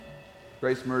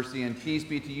Grace, mercy, and peace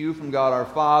be to you from God our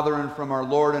Father and from our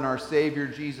Lord and our Savior,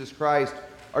 Jesus Christ.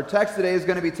 Our text today is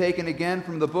going to be taken again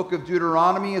from the book of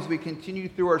Deuteronomy as we continue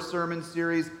through our sermon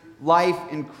series, Life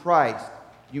in Christ.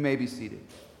 You may be seated.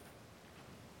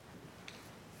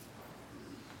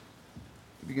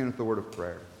 We begin with the word of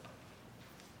prayer.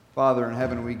 Father in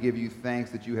heaven, we give you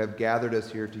thanks that you have gathered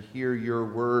us here to hear your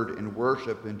word in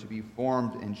worship and to be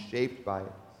formed and shaped by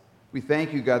it. We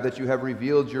thank you, God, that you have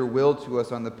revealed your will to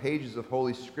us on the pages of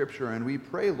Holy Scripture, and we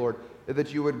pray, Lord,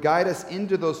 that you would guide us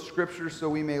into those Scriptures so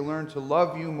we may learn to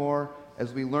love you more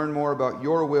as we learn more about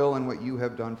your will and what you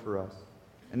have done for us.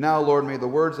 And now, Lord, may the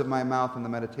words of my mouth and the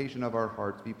meditation of our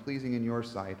hearts be pleasing in your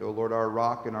sight, O Lord, our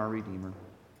rock and our Redeemer.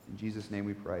 In Jesus' name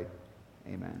we pray.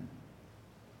 Amen.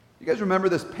 You guys remember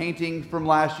this painting from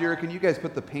last year? Can you guys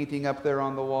put the painting up there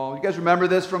on the wall? You guys remember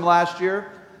this from last year?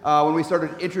 When we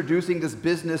started introducing this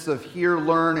business of hear,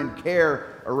 learn, and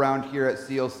care around here at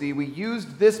CLC, we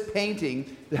used this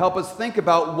painting to help us think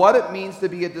about what it means to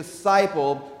be a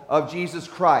disciple of Jesus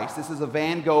Christ. This is a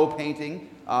Van Gogh painting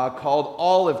called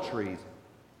Olive Trees.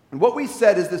 And what we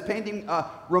said is this painting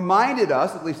reminded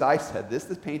us, at least I said this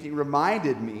painting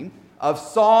reminded me of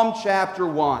Psalm chapter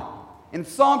 1. In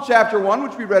Psalm chapter 1,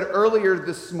 which we read earlier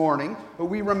this morning, but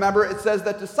we remember it says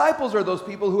that disciples are those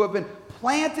people who have been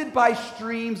planted by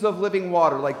streams of living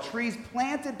water, like trees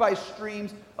planted by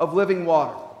streams of living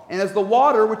water. And as the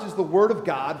water, which is the Word of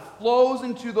God, flows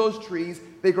into those trees,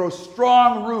 they grow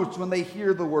strong roots when they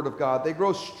hear the Word of God. They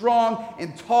grow strong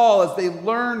and tall as they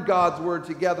learn God's Word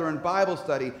together in Bible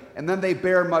study, and then they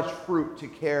bear much fruit to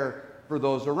care for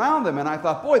those around them. And I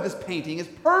thought, boy, this painting is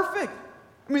perfect.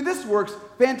 I mean, this works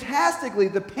fantastically.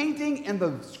 The painting and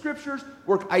the scriptures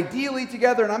work ideally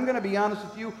together, and I'm going to be honest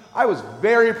with you, I was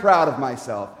very proud of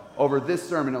myself over this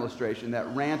sermon illustration that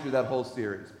ran through that whole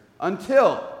series.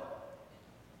 Until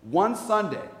one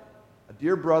Sunday, a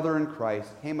dear brother in Christ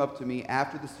came up to me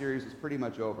after the series was pretty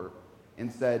much over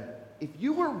and said, if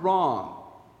you were wrong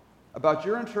about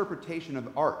your interpretation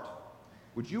of art,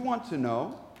 would you want to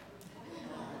know?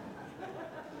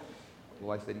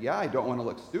 Well, I said, yeah, I don't want to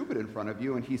look stupid in front of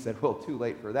you. And he said, well, too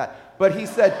late for that. But he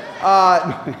said,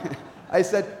 I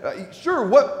said, sure,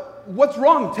 what's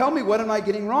wrong? Tell me, what am I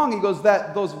getting wrong? He goes,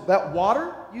 that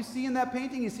water you see in that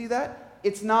painting, you see that?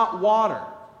 It's not water.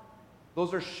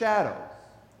 Those are shadows.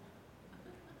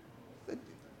 I said,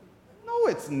 no,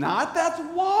 it's not. That's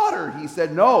water. He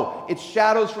said, no, it's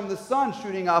shadows from the sun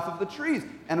shooting off of the trees.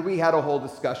 And we had a whole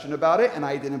discussion about it, and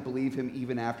I didn't believe him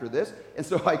even after this. And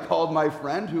so I called my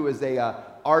friend, who is a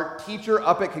art teacher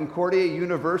up at Concordia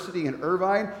University in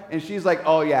Irvine, and she's like,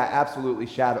 oh yeah, absolutely,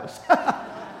 shadows.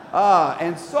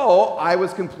 And so I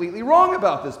was completely wrong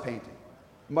about this painting.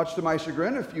 Much to my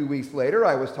chagrin, a few weeks later,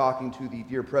 I was talking to the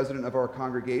dear president of our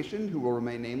congregation, who will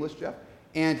remain nameless, Jeff,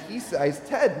 and he says,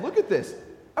 Ted, look at this.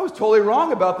 I was totally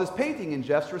wrong about this painting. And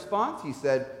Jeff's response, he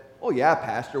said, oh yeah,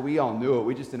 Pastor, we all knew it.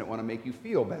 We just didn't want to make you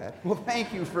feel bad. Well,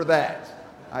 thank you for that.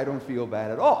 I don't feel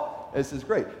bad at all. This is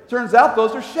great. Turns out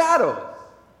those are shadows.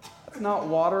 That's not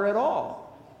water at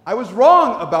all. I was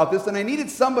wrong about this, and I needed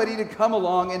somebody to come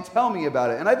along and tell me about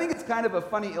it. And I think it's kind of a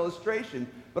funny illustration,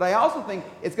 but I also think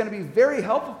it's going to be very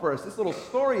helpful for us. This little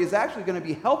story is actually going to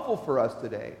be helpful for us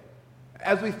today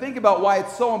as we think about why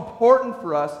it's so important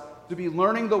for us to be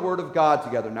learning the Word of God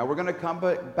together. Now, we're going to come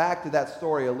back to that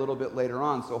story a little bit later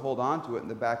on, so hold on to it in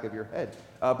the back of your head.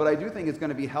 But I do think it's going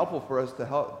to be helpful for us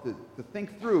to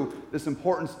think through this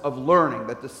importance of learning,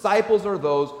 that disciples are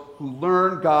those who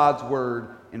learn God's Word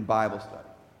in Bible study.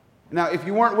 Now, if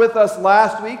you weren't with us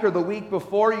last week or the week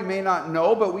before, you may not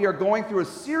know, but we are going through a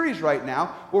series right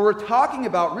now where we're talking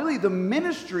about really the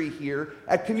ministry here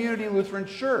at Community Lutheran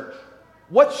Church.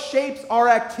 What shapes our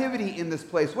activity in this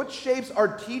place? What shapes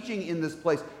our teaching in this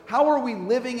place? How are we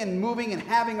living and moving and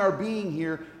having our being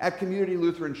here at Community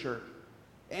Lutheran Church?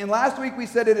 And last week we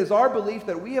said it is our belief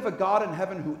that we have a God in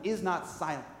heaven who is not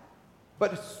silent,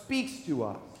 but speaks to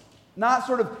us. Not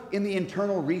sort of in the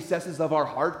internal recesses of our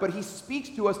heart, but he speaks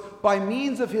to us by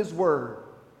means of his word.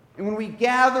 And when we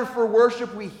gather for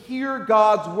worship, we hear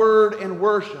God's word and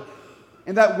worship.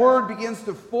 And that word begins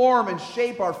to form and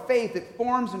shape our faith. It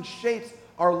forms and shapes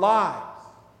our lives.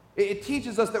 It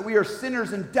teaches us that we are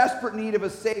sinners in desperate need of a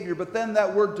Savior, but then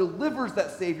that word delivers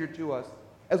that Savior to us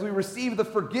as we receive the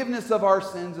forgiveness of our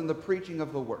sins and the preaching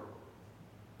of the word.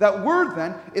 That word,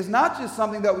 then, is not just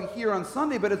something that we hear on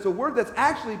Sunday, but it's a word that's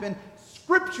actually been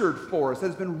scriptured for us,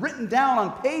 has been written down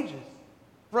on pages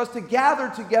for us to gather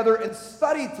together and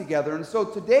study together. And so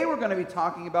today we're going to be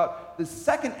talking about the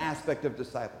second aspect of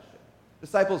discipleship.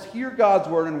 Disciples hear God's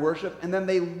word in worship, and then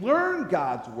they learn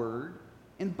God's word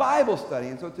in Bible study.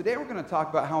 And so today we're going to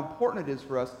talk about how important it is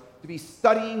for us to be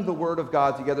studying the Word of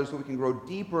God together so we can grow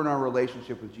deeper in our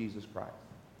relationship with Jesus Christ.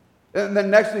 And then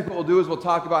next week what we'll do is we'll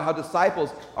talk about how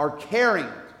disciples are caring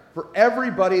for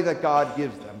everybody that God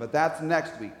gives them. But that's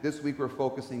next week. This week we're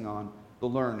focusing on the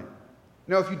learning.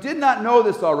 Now, if you did not know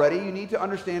this already, you need to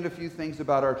understand a few things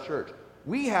about our church.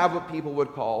 We have what people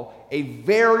would call a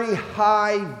very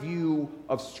high view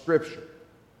of Scripture.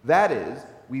 That is,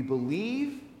 we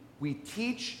believe, we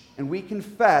teach, and we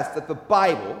confess that the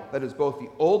Bible, that is both the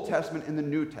Old Testament and the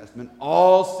New Testament,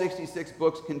 all 66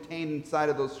 books contained inside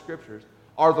of those Scriptures,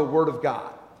 are the Word of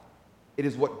God. It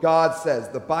is what God says.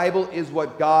 The Bible is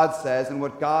what God says, and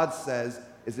what God says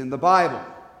is in the Bible.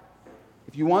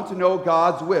 If you want to know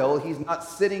God's will, He's not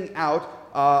sitting out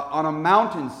on a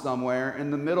mountain somewhere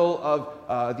in the middle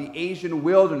of the Asian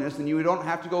wilderness, and you don't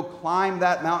have to go climb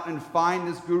that mountain and find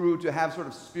this guru to have sort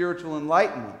of spiritual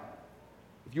enlightenment.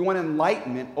 If you want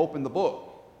enlightenment, open the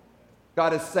book.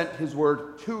 God has sent His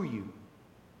Word to you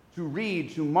to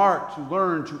read, to mark, to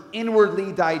learn, to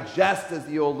inwardly digest, as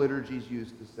the old liturgies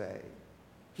used to say.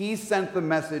 He sent the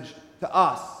message to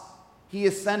us. He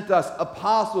has sent us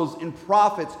apostles and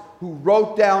prophets who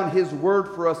wrote down His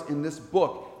Word for us in this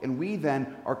book, and we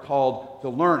then are called to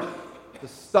learn it, to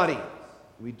study it.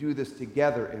 We do this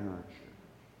together in our church.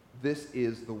 This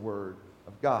is the Word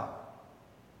of God.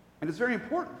 And it's very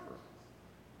important for us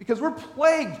because we're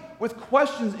plagued with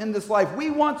questions in this life.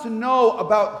 We want to know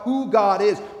about who God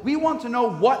is. We want to know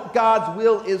what God's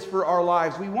will is for our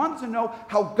lives. We want to know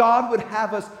how God would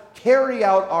have us carry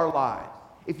out our lives.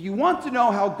 If you want to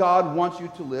know how God wants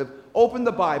you to live, open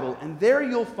the Bible, and there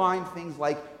you'll find things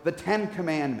like the Ten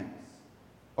Commandments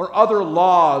or other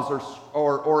laws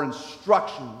or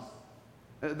instructions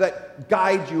that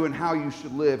guide you in how you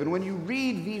should live. And when you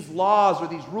read these laws or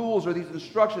these rules or these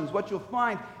instructions, what you'll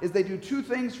find is they do two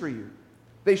things for you.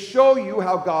 They show you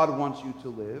how God wants you to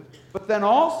live, but then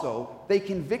also they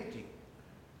convict you.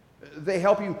 They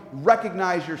help you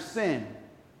recognize your sin.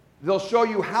 They'll show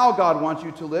you how God wants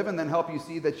you to live and then help you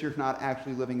see that you're not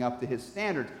actually living up to His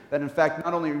standards. That in fact,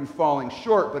 not only are you falling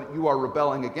short, but you are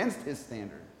rebelling against His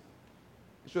standards.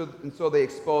 And so they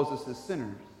expose us as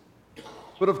sinners.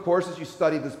 But of course, as you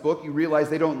study this book, you realize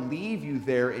they don't leave you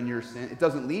there in your sin. It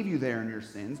doesn't leave you there in your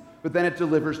sins, but then it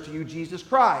delivers to you Jesus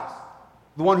Christ,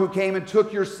 the one who came and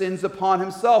took your sins upon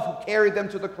Himself, who carried them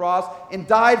to the cross and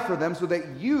died for them so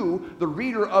that you, the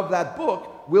reader of that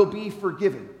book, will be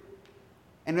forgiven.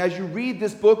 And as you read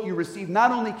this book, you receive not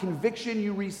only conviction,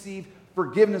 you receive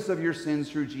forgiveness of your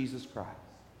sins through Jesus Christ.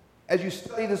 As you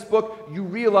study this book, you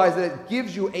realize that it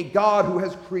gives you a God who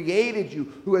has created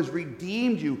you, who has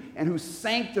redeemed you, and who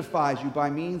sanctifies you by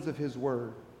means of His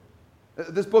Word.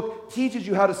 This book teaches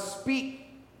you how to speak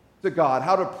to God,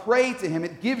 how to pray to Him.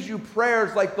 It gives you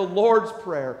prayers like the Lord's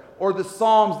Prayer or the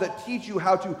Psalms that teach you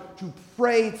how to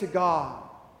pray to God.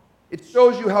 It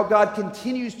shows you how God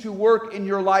continues to work in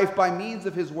your life by means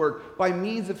of His Word, by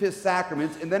means of His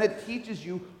sacraments, and then it teaches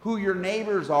you who your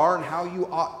neighbors are and how you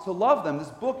ought to love them. This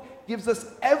book gives us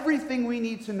everything we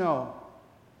need to know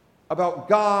about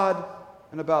God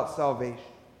and about salvation.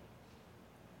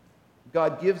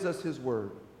 God gives us His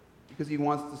Word because He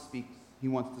wants to speak. He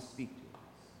wants to speak to us.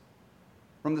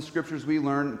 From the Scriptures we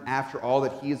learn, after all,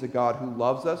 that He is a God who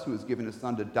loves us, who has given His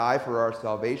Son to die for our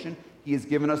salvation. He has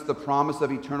given us the promise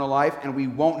of eternal life, and we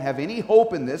won't have any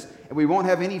hope in this, and we won't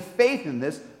have any faith in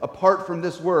this apart from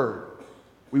this Word.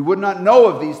 We would not know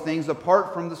of these things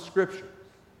apart from the Scriptures.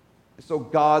 So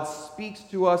God speaks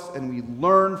to us, and we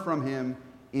learn from Him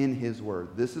in His Word.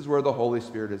 This is where the Holy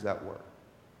Spirit is at work.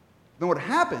 Then what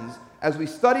happens as we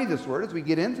study this Word, as we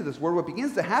get into this Word, what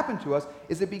begins to happen to us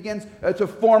is it begins to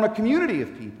form a community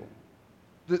of people.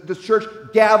 The church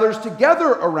gathers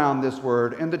together around this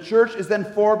Word, and the church is then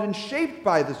formed and shaped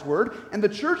by this Word, and the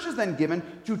church is then given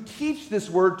to teach this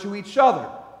Word to each other.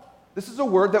 This is a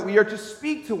Word that we are to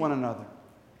speak to one another.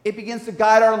 It begins to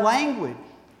guide our language.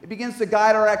 It begins to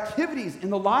guide our activities in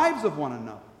the lives of one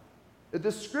another.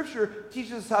 This Scripture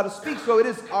teaches us how to speak, so it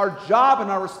is our job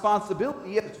and our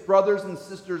responsibility as brothers and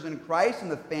sisters in Christ and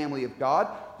the family of God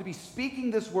to be speaking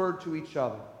this Word to each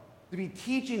other, to be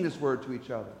teaching this Word to each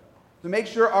other, to make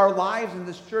sure our lives in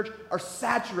this church are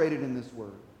saturated in this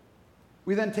Word.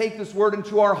 We then take this Word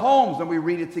into our homes and we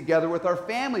read it together with our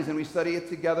families and we study it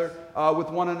together with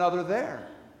one another there.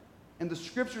 And the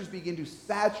Scriptures begin to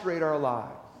saturate our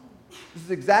lives. This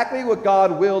is exactly what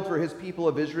God willed for His people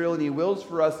of Israel, and He wills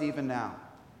for us even now.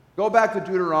 Go back to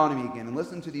Deuteronomy again and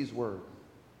listen to these words.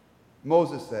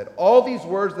 Moses said, "All these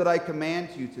words that I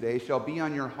command to you today shall be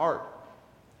on your heart.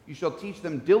 You shall teach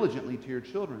them diligently to your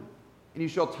children. And you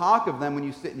shall talk of them when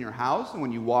you sit in your house, and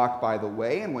when you walk by the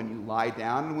way, and when you lie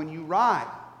down, and when you rise.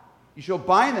 You shall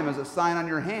bind them as a sign on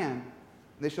your hand,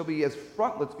 and they shall be as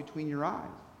frontlets between your eyes.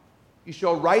 You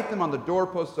shall write them on the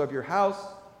doorposts of your house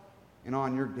and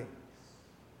on your gates.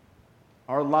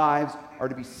 Our lives are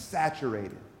to be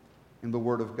saturated in the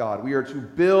Word of God. We are to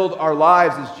build our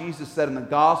lives, as Jesus said in the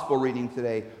gospel reading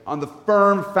today, on the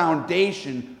firm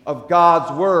foundation of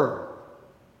God's Word.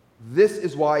 This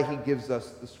is why he gives us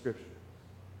the Scriptures.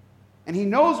 And he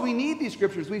knows we need these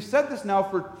Scriptures. We've said this now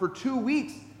for 2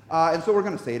 weeks, and so we're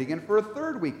going to say it again for a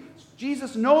third week.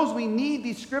 Jesus knows we need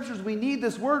these Scriptures, we need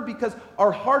this Word, because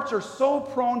our hearts are so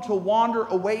prone to wander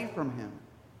away from him.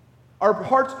 Our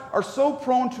hearts are so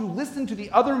prone to listen to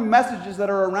the other messages that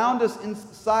are around us in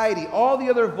society, all the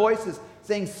other voices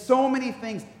saying so many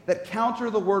things that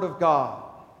counter the Word of God.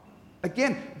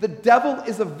 Again, the devil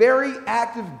is a very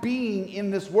active being in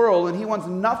this world, and he wants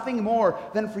nothing more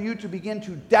than for you to begin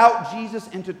to doubt Jesus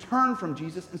and to turn from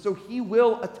Jesus, and so he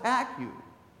will attack you.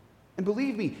 And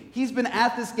believe me, he's been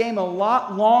at this game a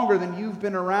lot longer than you've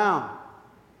been around.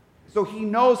 So he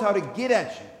knows how to get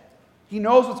at you. He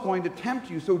knows what's going to tempt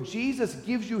you. So Jesus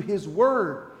gives you his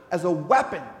word as a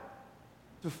weapon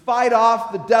to fight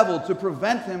off the devil, to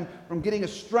prevent him from getting a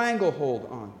stranglehold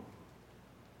on you.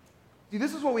 See,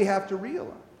 this is what we have to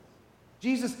realize.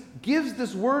 Jesus gives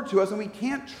this word to us, and we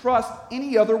can't trust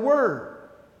any other word,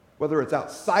 whether it's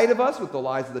outside of us with the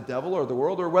lies of the devil or the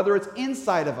world, or whether it's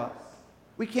inside of us.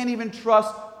 We can't even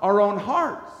trust our own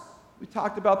hearts. We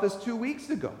talked about this 2 weeks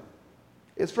ago.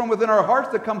 It's from within our hearts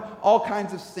that come all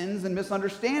kinds of sins and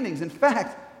misunderstandings. In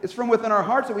fact, it's from within our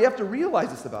hearts that we have to realize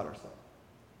this about ourselves.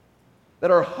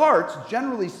 That our hearts,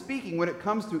 generally speaking, when it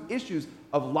comes to issues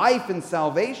of life and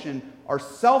salvation, are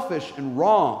selfish and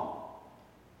wrong.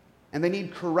 And they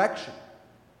need correction.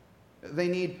 They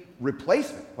need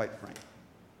replacement, quite frankly.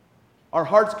 Our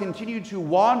hearts continue to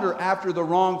wander after the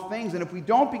wrong things. And if we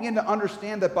don't begin to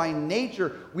understand that by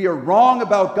nature we are wrong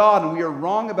about God and we are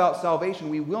wrong about salvation,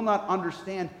 we will not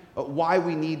understand why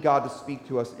we need God to speak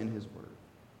to us in his word.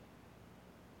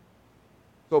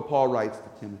 So Paul writes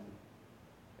to Timothy,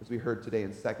 as we heard today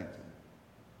in 2 Timothy,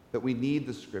 that we need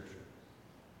the Scriptures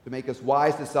to make us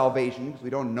wise to salvation, because we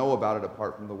don't know about it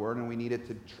apart from the Word, and we need it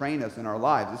to train us in our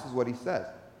lives. This is what he says.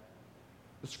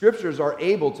 The Scriptures are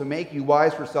able to make you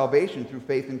wise for salvation through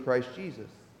faith in Christ Jesus.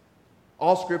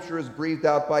 All Scripture is breathed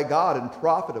out by God and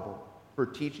profitable for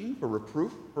teaching, for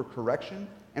reproof, for correction,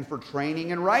 and for training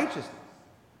in righteousness.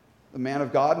 The man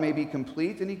of God may be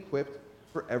complete and equipped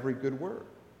for every good work.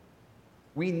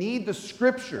 We need the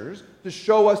Scriptures to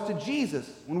show us to Jesus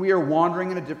when we are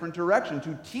wandering in a different direction,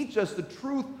 to teach us the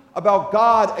truth about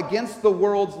God against the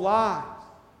world's lies,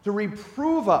 to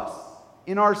reprove us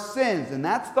in our sins. And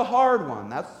that's the hard one.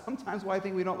 That's sometimes why I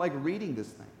think we don't like reading this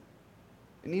thing.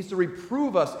 It needs to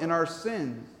reprove us in our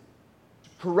sins, to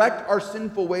correct our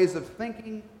sinful ways of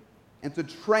thinking, and to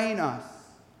train us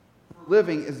for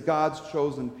living as God's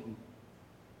chosen people.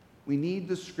 We need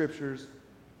the Scriptures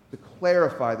to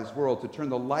clarify this world, to turn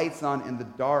the lights on in the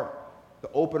dark, to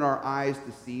open our eyes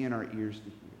to see and our ears to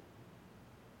hear.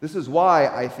 This is why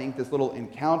I think this little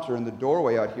encounter in the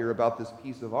doorway out here about this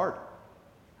piece of art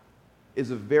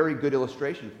is a very good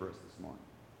illustration for us this morning.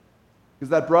 Because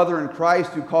that brother in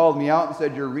Christ who called me out and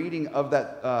said, your reading of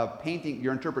that painting,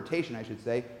 your interpretation, I should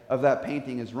say, of that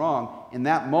painting is wrong, in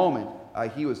that moment,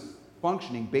 he was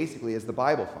functioning basically as the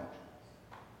Bible functions.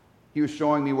 He was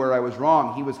showing me where I was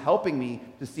wrong. He was helping me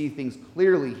to see things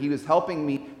clearly. He was helping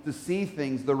me to see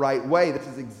things the right way. This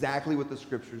is exactly what the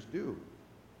Scriptures do.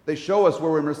 They show us where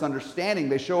we're misunderstanding.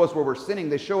 They show us where we're sinning.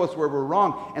 They show us where we're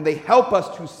wrong. And they help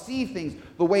us to see things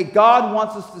the way God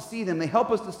wants us to see them. They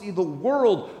help us to see the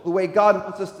world the way God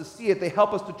wants us to see it. They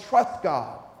help us to trust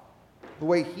God the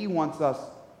way he wants us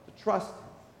to trust him.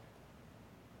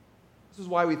 This is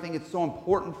why we think it's so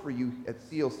important for you at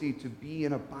CLC to be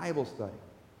in a Bible study.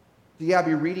 To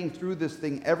be reading through this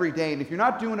thing every day. And if you're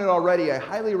not doing it already, I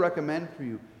highly recommend for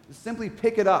you to simply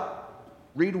pick it up.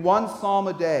 Read one psalm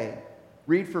a day.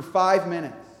 Read for 5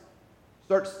 minutes.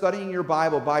 Start studying your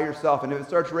Bible by yourself. And if it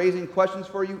starts raising questions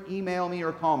for you, email me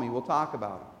or call me. We'll talk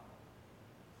about it.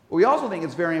 But we also think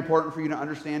it's very important for you to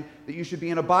understand that you should be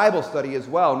in a Bible study as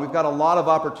well. And we've got a lot of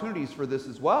opportunities for this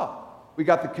as well. We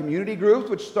got the community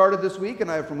groups, which started this week.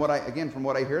 And from what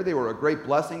I hear, they were a great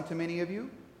blessing to many of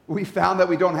you. We found that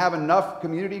we don't have enough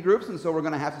community groups, and so we're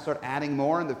going to have to start adding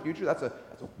more in the future. That's a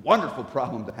wonderful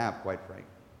problem to have, quite frankly.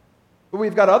 But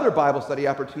we've got other Bible study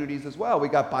opportunities as well.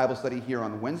 We've got Bible study here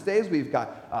on Wednesdays. We've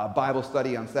got Bible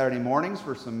study on Saturday mornings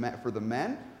for the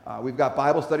men. We've got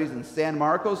Bible studies in San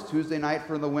Marcos, Tuesday night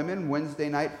for the women, Wednesday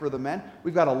night for the men.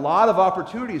 We've got a lot of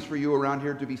opportunities for you around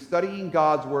here to be studying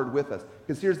God's Word with us.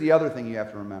 Because here's the other thing you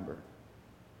have to remember.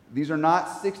 These are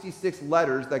not 66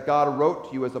 letters that God wrote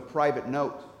to you as a private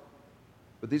note.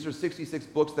 But these are 66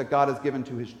 books that God has given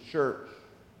to His church,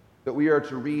 that we are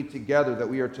to read together, that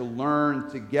we are to learn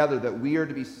together, that we are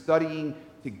to be studying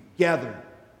together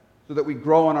so that we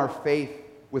grow in our faith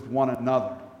with one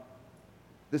another.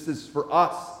 This is for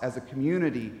us as a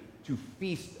community to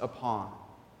feast upon.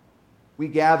 We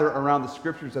gather around the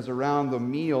Scriptures as around the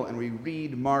meal, and we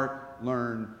read, mark,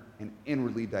 learn, and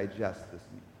inwardly digest this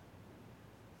meal.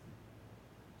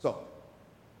 So,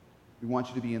 we want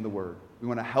you to be in the Word. We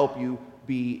want to help you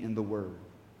be in the Word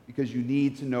because you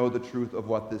need to know the truth of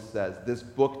what this says. This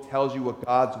book tells you what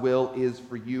God's will is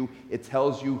for you. It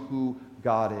tells you who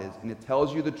God is, and it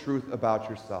tells you the truth about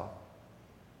yourself,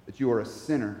 that you are a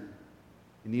sinner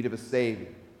in need of a Savior.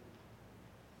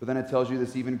 But then it tells you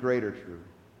this even greater truth,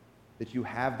 that you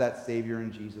have that Savior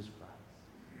in Jesus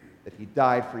Christ, that He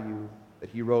died for you, that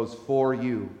He rose for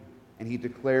you, and He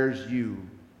declares you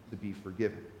to be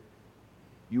forgiven.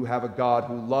 You have a God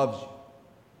who loves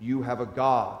you. You have a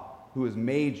God who has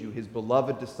made you His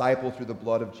beloved disciple through the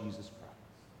blood of Jesus Christ.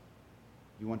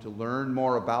 You want to learn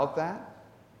more about that?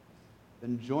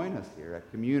 Then join us here at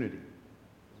Community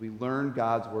as we learn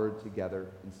God's Word together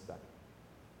and study.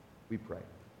 We pray.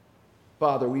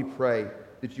 Father, we pray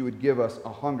that you would give us a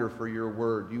hunger for your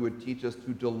Word. You would teach us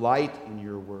to delight in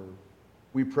your Word.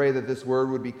 We pray that this Word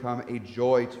would become a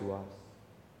joy to us.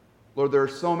 Lord, there are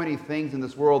so many things in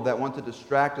this world that want to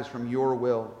distract us from your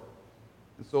will.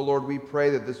 And so, Lord, we pray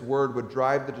that this Word would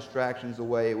drive the distractions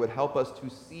away. It would help us to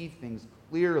see things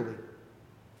clearly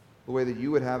the way that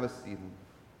you would have us see them.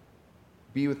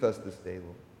 Be with us this day,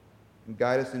 Lord, and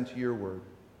guide us into your Word.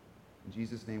 In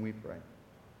Jesus' name we pray.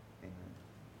 Amen.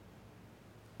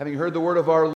 Having heard the word of our